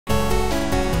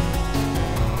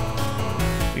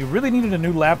really needed a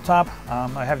new laptop.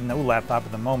 I have no laptop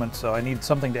at the moment, so I need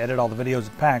something to edit all the videos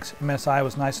it packs. MSI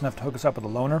was nice enough to hook us up with a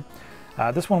loaner.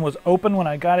 This one was open when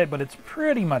I got it, but it's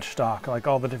pretty much stock. Like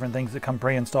all the different things that come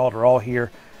pre-installed are all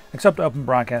here, except Open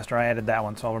Broadcaster. I added that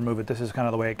one, so I'll remove it. This is kind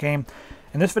of the way it came.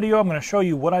 In this video, I'm going to show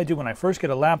you what I do when I first get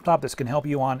a laptop. This can help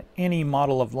you on any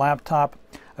model of laptop.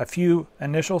 A few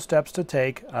initial steps to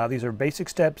take. These are basic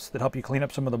steps that help you clean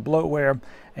up some of the bloatware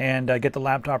and get the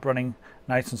laptop running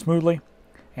nice and smoothly.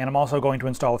 And I'm also going to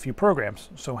install a few programs.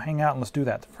 So hang out and let's do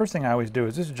that. The first thing I always do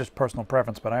is, this is just personal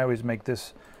preference, but I always make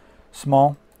this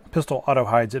small. Pistol auto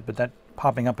hides it, but that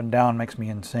popping up and down makes me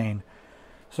insane.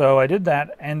 So I did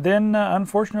that, and then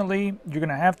unfortunately you're going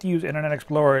to have to use Internet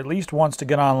Explorer at least once to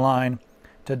get online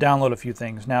to download a few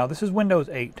things. Now this is Windows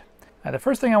 8. The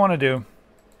first thing I want to do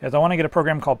is I want to get a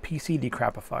program called PC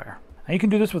Decrapifier. Now you can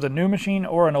do this with a new machine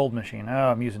or an old machine.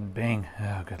 Oh, I'm using Bing.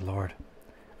 Oh, good lord.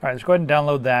 Alright, let's go ahead and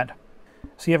download that.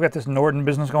 See, I've got this Norton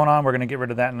business going on. We're going to get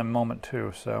rid of that in a moment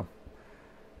too. So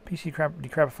PC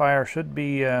Decrapifier should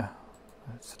be...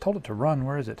 it's told it to run.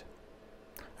 Where is it?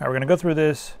 Alright, we're going to go through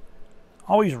this.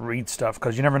 Always read stuff,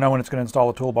 because you never know when it's going to install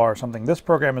a toolbar or something. This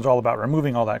program is all about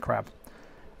removing all that crap.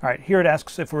 Alright, here it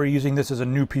asks if we're using this as a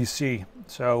new PC.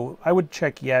 So I would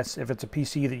check yes if it's a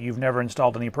PC that you've never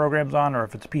installed any programs on, or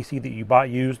if it's a PC that you bought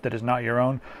used that is not your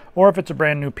own, or if it's a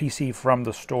brand new PC from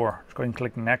the store. Just go ahead and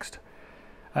click next.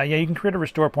 Yeah, you can create a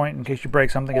restore point in case you break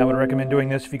something. I would recommend doing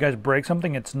this. If you guys break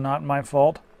something, it's not my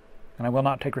fault, and I will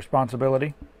not take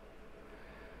responsibility.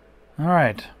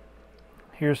 Alright,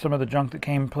 here's some of the junk that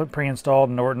came pre-installed,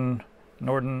 Norton,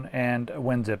 and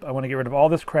WinZip. I want to get rid of all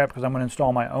this crap because I'm going to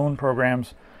install my own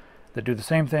programs that do the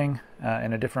same thing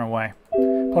in a different way.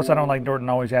 Plus, I don't like Norton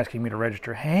always asking me to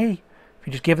register. Hey, if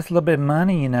you just give us a little bit of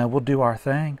money, we'll do our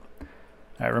thing.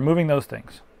 Alright, removing those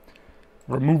things.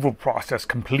 Removal process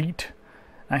complete.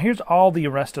 Now here's all the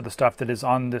rest of the stuff that is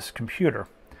on this computer.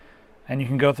 And you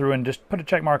can go through and just put a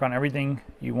check mark on everything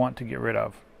you want to get rid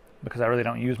of, because I really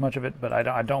don't use much of it. But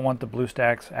I don't want the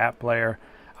BlueStacks app player.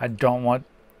 I don't want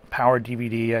powered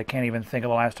DVD. I can't even think of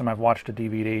the last time I've watched a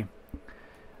DVD.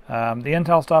 The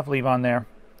Intel stuff, leave on there.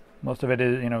 Most of it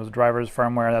is, drivers,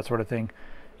 firmware, that sort of thing.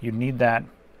 You need that.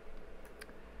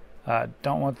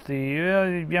 Don't want the... yeah,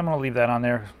 I'm going to leave that on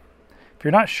there. If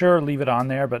you're not sure, leave it on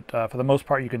there, but for the most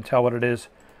part you can tell what it is.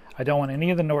 I don't want any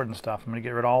of the Norton stuff. I'm going to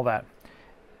get rid of all that.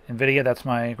 NVIDIA, that's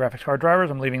my graphics card drivers.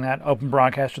 I'm leaving that. Open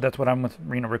Broadcaster, that's what I'm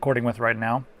recording with right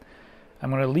now. I'm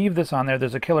going to leave this on there.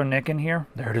 There's a killer NIC in here.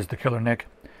 There it is, the killer NIC.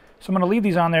 So I'm going to leave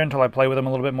these on there until I play with them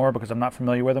a little bit more, because I'm not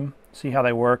familiar with them. See how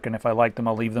they work, and if I like them,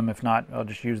 I'll leave them. If not, I'll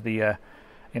just use the,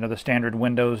 the standard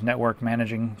Windows network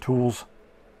managing tools.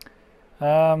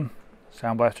 Sound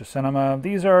Blaster Cinema.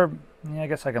 These are, I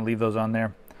guess I can leave those on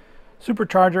there.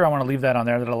 Supercharger, I want to leave that on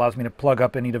there. That allows me to plug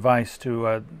up any device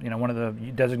to, one of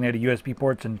the designated USB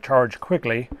ports and charge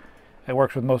quickly. It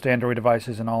works with most Android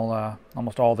devices and all,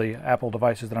 almost all the Apple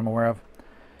devices that I'm aware of.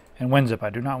 And WinZip,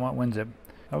 I do not want WinZip.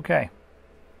 Okay.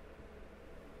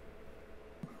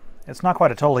 It's not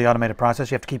quite a totally automated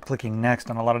process. You have to keep clicking next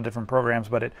on a lot of different programs,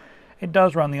 but it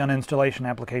does run the uninstallation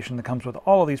application that comes with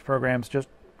all of these programs. Just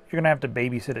you're going to have to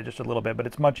babysit it just a little bit, but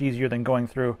it's much easier than going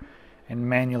through and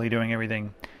manually doing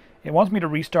everything. It wants me to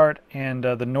restart, and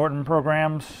the Norton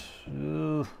programs,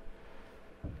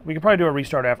 we could probably do a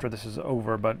restart after this is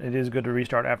over, but it is good to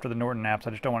restart after the Norton apps. I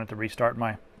just don't want it to restart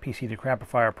my PC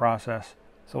Decrapifier process.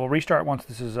 So we'll restart once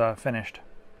this is finished.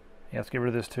 Yeah, let's get rid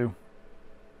of this too.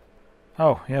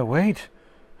 Oh, yeah, wait.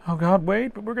 Oh God,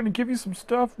 wait, but we're going to give you some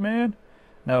stuff, man.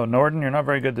 No, Norton, you're not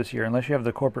very good this year, unless you have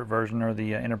the corporate version or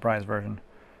the enterprise version.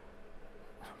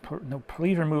 No,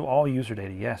 please remove all user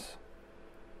data, yes.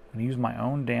 I'm going to use my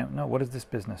own damn... No, what is this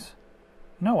business?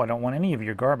 No, I don't want any of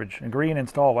your garbage. Agree and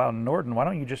install. Wow, Norton, why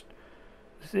don't you just...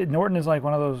 Norton is like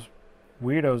one of those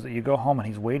weirdos that you go home and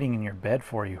he's waiting in your bed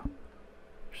for you.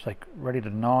 Just like ready to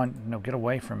gnaw and... No, get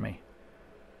away from me.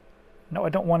 No, I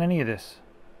don't want any of this.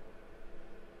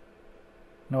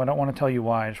 No, I don't want to tell you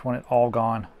why. I just want it all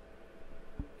gone.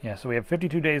 Yeah, so we have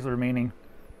 52 days remaining.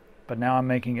 But now I'm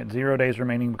making it 0 days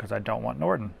remaining because I don't want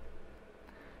Norton.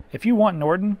 If you want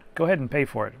Norton, go ahead and pay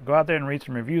for it. Go out there and read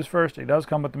some reviews first. It does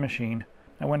come with the machine.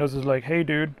 And Windows is like, hey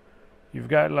dude, you've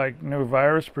got like no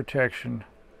virus protection.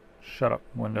 Shut up,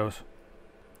 Windows.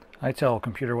 I tell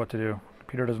computer what to do.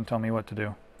 Computer doesn't tell me what to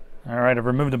do. Alright, I've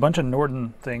removed a bunch of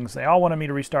Norton things. They all wanted me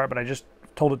to restart, but I just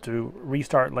told it to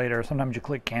restart later. Sometimes you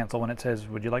click cancel when it says,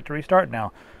 would you like to restart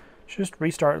now? Just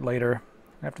restart later.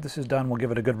 After this is done, we'll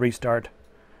give it a good restart.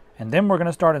 And then we're going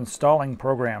to start installing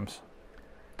programs.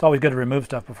 It's always good to remove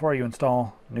stuff before you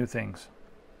install new things.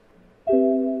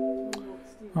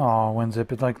 Oh,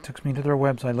 WinZip, it like took me to their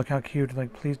website. Look how cute.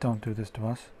 Like, please don't do this to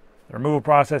us. The removal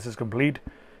process is complete.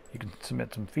 You can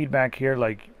submit some feedback here,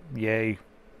 like, yay,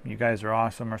 you guys are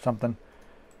awesome or something.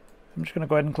 I'm just going to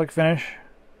go ahead and click finish.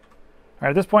 All right,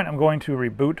 at this point, I'm going to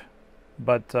reboot,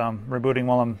 but rebooting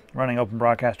while I'm running Open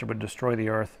Broadcaster would destroy the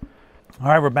earth. All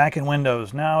right, we're back in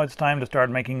Windows. Now it's time to start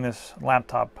making this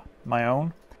laptop my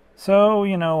own. So,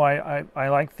 you know, I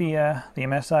like the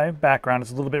MSI background.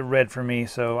 It's a little bit red for me,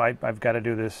 so I've got to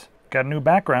do this. Got a new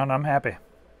background. I'm happy.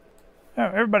 Oh,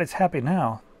 everybody's happy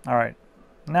now. All right.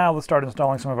 Now let's start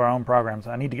installing some of our own programs.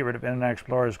 I need to get rid of Internet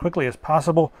Explorer as quickly as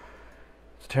possible.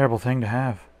 It's a terrible thing to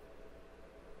have.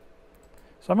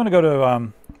 So I'm going to go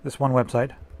to this one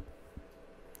website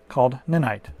called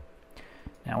Nanite.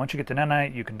 Now once you get to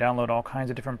Nanite, you can download all kinds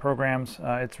of different programs.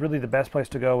 It's really the best place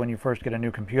to go when you first get a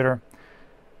new computer.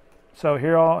 So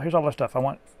here's all the stuff. I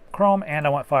want Chrome and I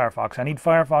want Firefox. I need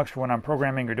Firefox for when I'm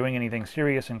programming or doing anything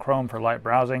serious, and Chrome for light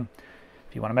browsing.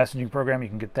 If you want a messaging program, you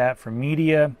can get that. For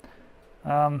media,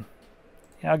 yeah,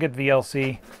 I'll get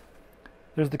VLC.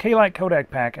 There's the K-Lite Codec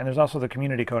Pack, and there's also the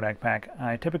Community Codec Pack.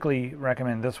 I typically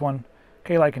recommend this one.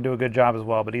 K-Lite can do a good job as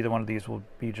well, but either one of these will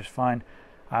be just fine.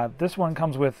 This one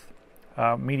comes with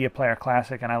Media Player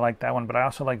Classic, and I like that one, but I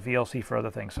also like VLC for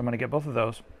other things, so I'm going to get both of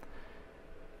those.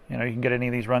 You know, you can get any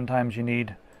of these runtimes you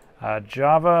need.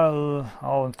 Java,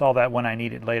 I'll install that when I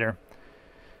need it later.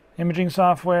 Imaging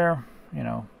software, you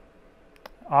know,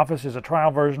 Office is a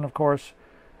trial version, of course.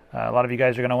 A lot of you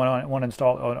guys are going to want to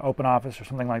install OpenOffice or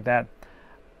something like that.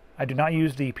 I do not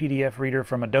use the PDF reader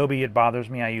from Adobe. It bothers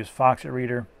me. I use Foxit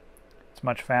Reader. It's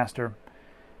much faster.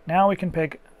 Now we can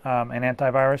pick an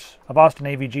antivirus. Avast and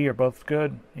AVG are both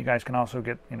good. You guys can also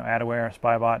get, you know, Adware,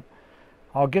 Spybot.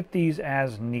 I'll get these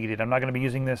as needed. I'm not going to be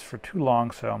using this for too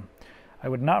long, so I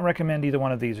would not recommend either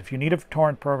one of these. If you need a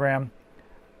torrent program,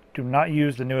 do not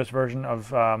use the newest version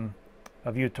of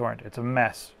uTorrent. It's a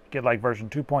mess. Get like version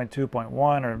 2.2.1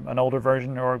 or an older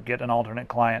version, or get an alternate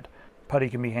client.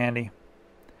 PuTTY can be handy.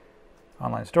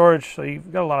 Online storage, so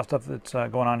you've got a lot of stuff that's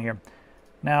going on here.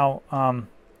 Now, I'm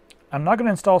not going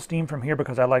to install Steam from here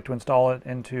because I like to install it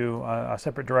into a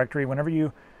separate directory. Whenever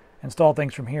you install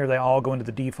things from here, they all go into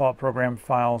the default program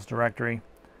files directory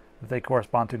that they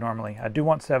correspond to normally. I do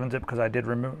want 7-zip because I did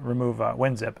remove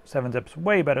WinZip. 7-zip's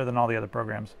way better than all the other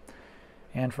programs.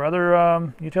 And for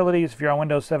other utilities, if you're on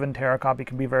Windows 7, Terracopy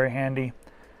can be very handy.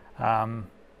 You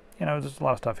know, there's a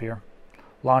lot of stuff here.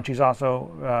 Launchy's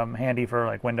also handy for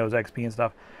like Windows XP and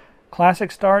stuff.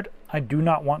 Classic Start, I do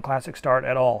not want Classic Start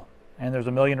at all. And there's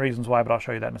a million reasons why, but I'll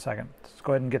show you that in a second. Let's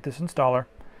go ahead and get this installer.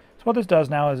 So what this does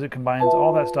now is it combines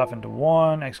all that stuff into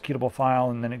one executable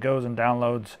file, and then it goes and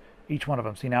downloads each one of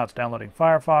them. See, now it's downloading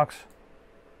Firefox.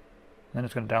 Then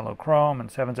it's going to download Chrome and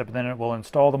 7-zip, and then it will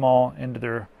install them all into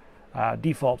their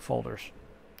default folders.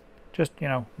 Just, you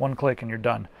know, one click and you're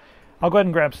done. I'll go ahead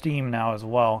and grab Steam now as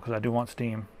well, because I do want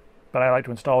Steam, but I like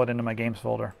to install it into my games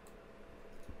folder.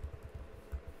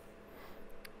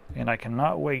 And I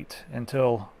cannot wait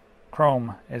until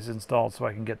Chrome is installed so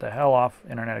I can get the hell off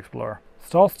Internet Explorer.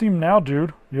 Install Steam now,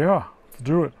 dude. Yeah, let's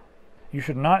do it. You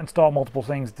should not install multiple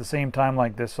things at the same time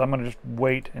like this, so I'm going to just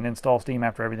wait and install Steam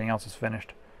after everything else is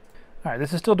finished. Alright,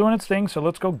 this is still doing its thing, so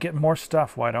let's go get more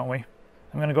stuff, why don't we?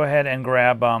 I'm going to go ahead and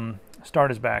grab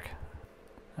Start Is Back.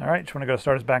 Alright, just want to go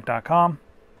to startisback.com.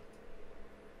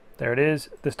 There it is.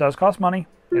 This does cost money.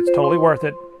 It's totally worth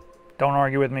it. Don't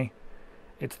argue with me.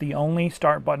 It's the only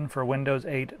start button for Windows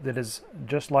 8 that is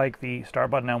just like the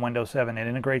start button on Windows 7. It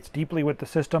integrates deeply with the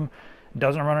system,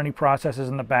 doesn't run any processes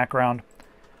in the background,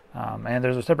 and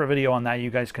there's a separate video on that. You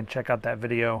guys can check out that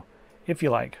video if you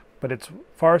like, but it's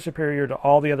far superior to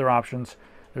all the other options.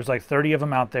 There's like 30 of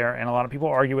them out there, and a lot of people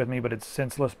argue with me, but it's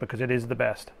senseless because it is the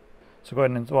best. So go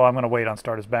ahead and, well, I'm going to wait on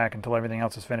Start Is Back until everything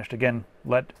else is finished. Again,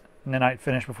 let Nanite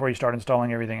finish before you start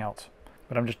installing everything else.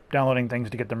 But I'm just downloading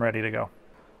things to get them ready to go.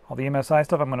 All the MSI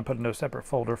stuff I'm going to put into a separate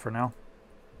folder for now.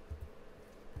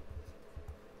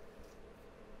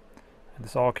 And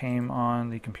this all came on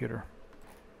the computer.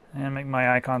 And make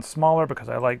my icons smaller because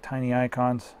I like tiny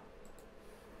icons.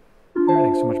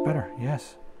 Everything's so much better.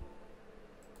 Yes.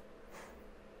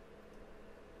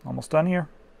 Almost done here.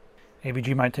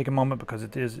 AVG might take a moment because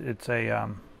it's a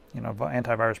you know,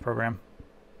 antivirus program.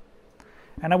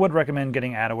 And I would recommend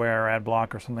getting Adware or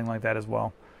Adblock or something like that as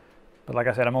well. But like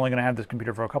I said, I'm only going to have this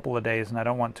computer for a couple of days, and I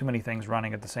don't want too many things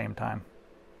running at the same time.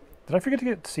 Did I forget to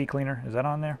get CCleaner? Is that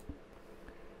on there?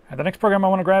 Right, the next program I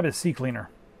want to grab is CCleaner.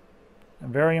 A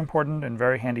very important and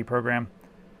very handy program.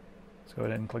 Let's go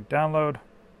ahead and click download.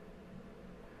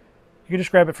 You can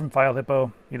just grab it from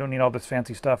FileHippo. You don't need all this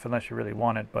fancy stuff unless you really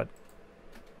want it, but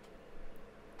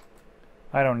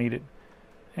I don't need it.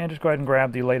 And just go ahead and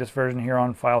grab the latest version here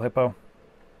on File Hippo.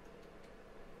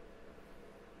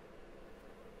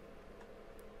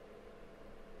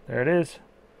 There it is.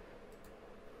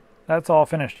 That's all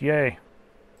finished. Yay.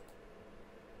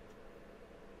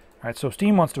 Alright, so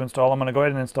Steam wants to install. I'm going to go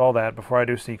ahead and install that before I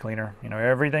do CCleaner. You know,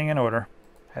 everything in order.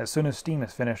 As soon as Steam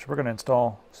is finished, we're going to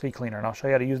install CCleaner, and I'll show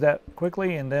you how to use that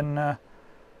quickly, and then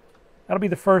that'll be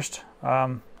the first,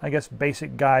 I guess,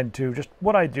 basic guide to just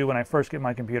what I do when I first get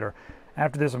my computer.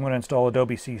 After this, I'm going to install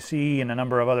Adobe CC and a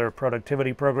number of other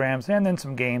productivity programs, and then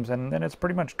some games, and then it's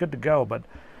pretty much good to go. But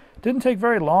it didn't take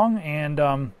very long, and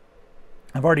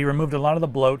I've already removed a lot of the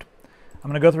bloat. I'm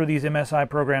going to go through these MSI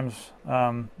programs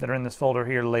that are in this folder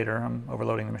here later. I'm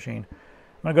overloading the machine.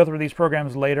 I'm going to go through these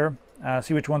programs later,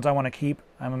 see which ones I want to keep.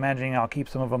 I'm imagining I'll keep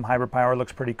some of them. Hybrid Power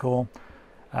looks pretty cool.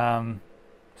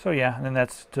 So yeah, and then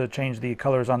that's to change the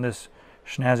colors on this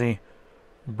snazzy,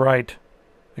 bright,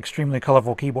 extremely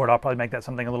colorful keyboard. I'll probably make that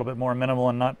something a little bit more minimal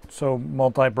and not so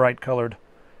multi-bright colored.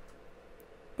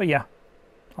 But yeah,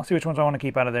 I'll see which ones I want to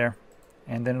keep out of there.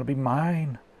 And then it'll be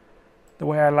mine, the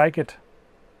way I like it.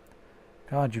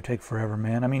 God, you take forever,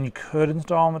 man. I mean, you could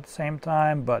install them at the same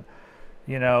time, but,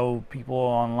 you know, people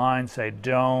online say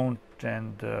don't,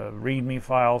 and README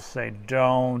files say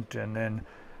don't, and then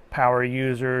power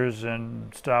users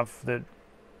and stuff that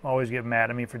always get mad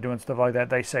at me for doing stuff like that,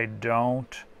 they say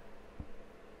don't.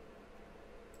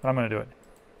 But I'm going to do it.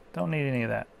 Don't need any of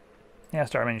that. Yeah,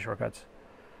 start menu shortcuts.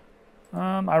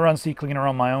 I run CCleaner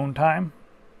on my own time.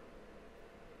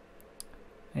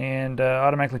 And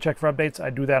automatically check for updates. I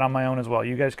do that on my own as well.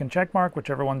 You guys can check mark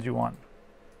whichever ones you want.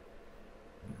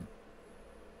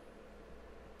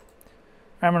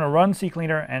 I'm going to run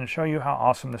CCleaner and show you how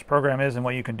awesome this program is and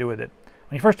what you can do with it.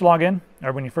 When you first log in,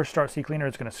 or when you first start CCleaner,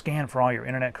 it's going to scan for all your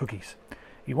internet cookies.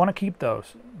 You want to keep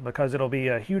those because it'll be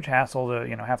a huge hassle to,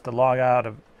 you know, have to log out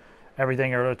of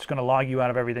everything, or it's going to log you out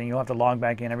of everything. You'll have to log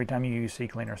back in every time you use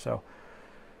CCleaner. So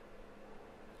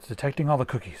it's detecting all the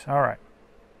cookies. All right.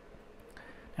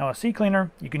 Now a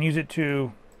CCleaner, you can use it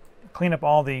to clean up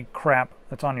all the crap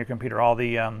that's on your computer, all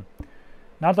the,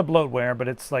 not the bloatware, but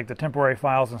it's like the temporary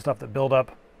files and stuff that build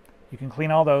up. You can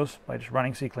clean all those by just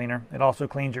running CCleaner. It also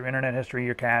cleans your internet history,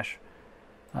 your cache,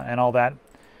 and all that.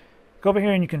 Go over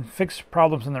here and you can fix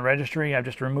problems in the registry. I've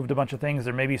just removed a bunch of things.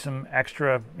 There may be some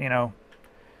extra, you know,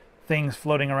 things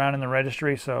floating around in the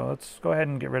registry, so let's go ahead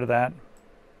and get rid of that.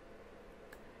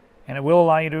 And it will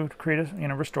allow you to create a, you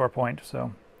know, restore point.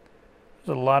 So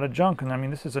there's a lot of junk, and I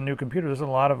mean, this is a new computer. There's a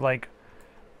lot of like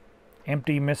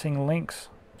empty, missing links.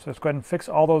 So let's go ahead and fix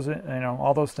all those, you know,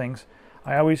 all those things.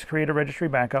 I always create a registry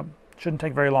backup. Shouldn't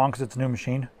take very long because it's a new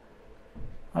machine.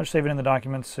 I'll just save it in the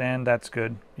documents, and that's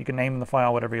good. You can name the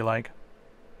file whatever you like.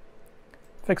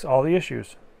 Fix all the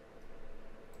issues.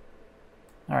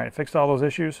 All right, fixed all those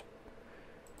issues.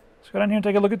 Let's go down here and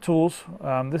take a look at tools.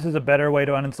 This is a better way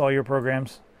to uninstall your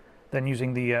programs than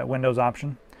using the Windows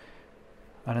option.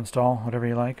 Uninstall, whatever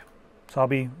you like. So I'll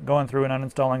be going through and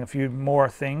uninstalling a few more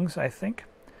things, I think.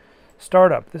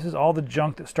 Startup. This is all the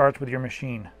junk that starts with your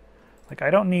machine. Like, I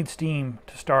don't need Steam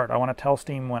to start. I want to tell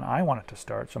Steam when I want it to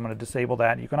start, so I'm going to disable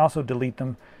that. You can also delete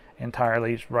them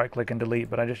entirely. Just right-click and delete,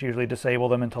 but I just usually disable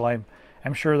them until I'm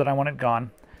sure that I want it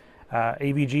gone.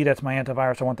 AVG, that's my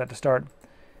antivirus. I want that to start.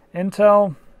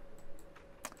 Intel,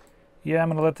 yeah, I'm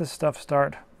going to let this stuff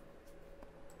start.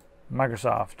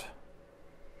 Microsoft,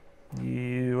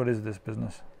 what is this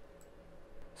business?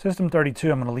 System 32,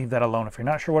 I'm going to leave that alone. If you're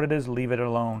not sure what it is, leave it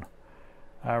alone.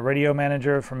 Radio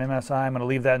Manager from MSI, I'm going to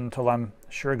leave that until I'm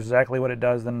sure exactly what it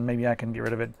does, then maybe I can get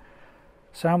rid of it.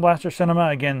 Sound Blaster Cinema,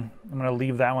 again, I'm going to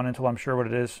leave that one until I'm sure what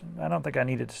it is. I don't think I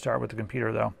need it to start with the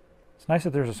computer, though. It's nice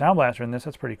that there's a Sound Blaster in this.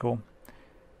 That's pretty cool.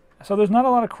 So there's not a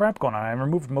lot of crap going on. I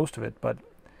removed most of it, but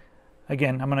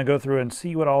again, I'm going to go through and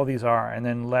see what all these are, and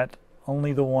then let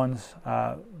only the ones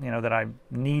you know, that I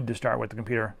need to start with the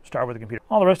computer start with the computer.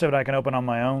 All the rest of it I can open on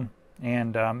my own,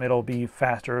 and it'll be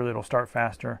faster. It'll start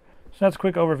faster. So that's a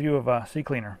quick overview of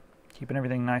CCleaner, keeping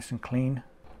everything nice and clean.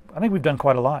 I think we've done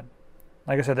quite a lot.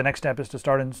 Like I said, the next step is to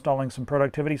start installing some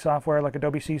productivity software like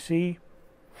Adobe CC.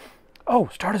 Oh,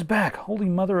 start us back. Holy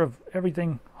mother of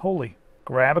everything holy.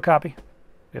 Grab a copy.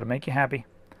 It'll make you happy.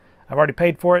 I've already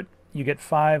paid for it. You get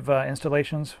 5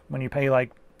 installations when you pay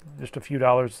like just a few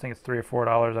dollars. I think it's $3 or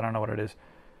 $4. I don't know what it is.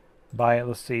 Buy it.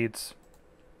 Let's see. It's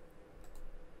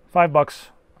 $5,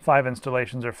 5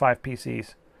 installations, or 5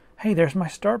 PCs. Hey, there's my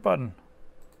start button.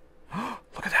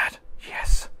 Look at that.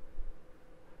 Yes.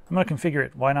 I'm going to configure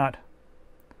it. Why not?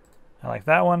 I like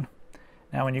that one.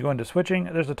 Now when you go into switching,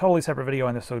 there's a totally separate video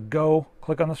on this, so go,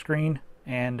 click on the screen,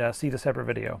 and see the separate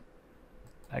video.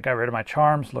 I got rid of my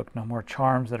charms. Look, no more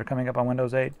charms that are coming up on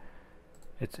Windows 8.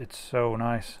 It's so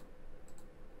nice.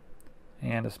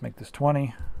 And let's make this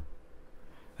 20.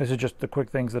 This is just the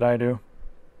quick things that I do.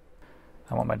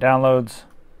 I want my downloads.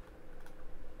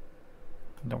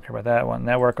 Don't care about that. I want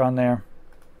network on there.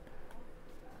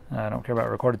 I don't care about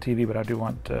recorded TV, but I do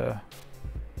want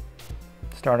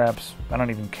start apps. I don't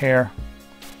even care.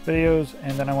 Videos,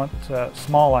 and then I want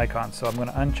small icons. So I'm going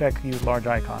to uncheck use large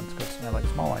icons because I like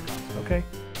small icons. Okay.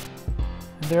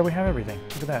 And there we have everything.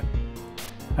 Look at that.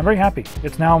 I'm very happy.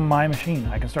 It's now my machine.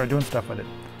 I can start doing stuff with it.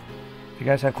 If you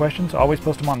guys have questions, always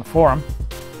post them on the forum.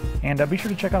 And be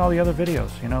sure to check out all the other videos,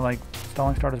 you know, like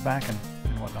installing Starter's back and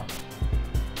whatnot.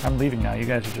 I'm leaving now. You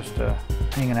guys are just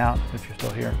hanging out if you're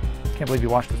still here. Can't believe you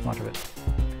watched this much of it.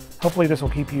 Hopefully this will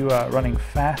keep you running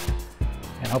fast,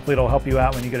 and hopefully it'll help you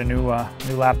out when you get a new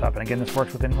laptop. And again, this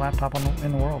works with any laptop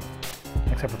in the world,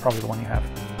 except for probably the one you have.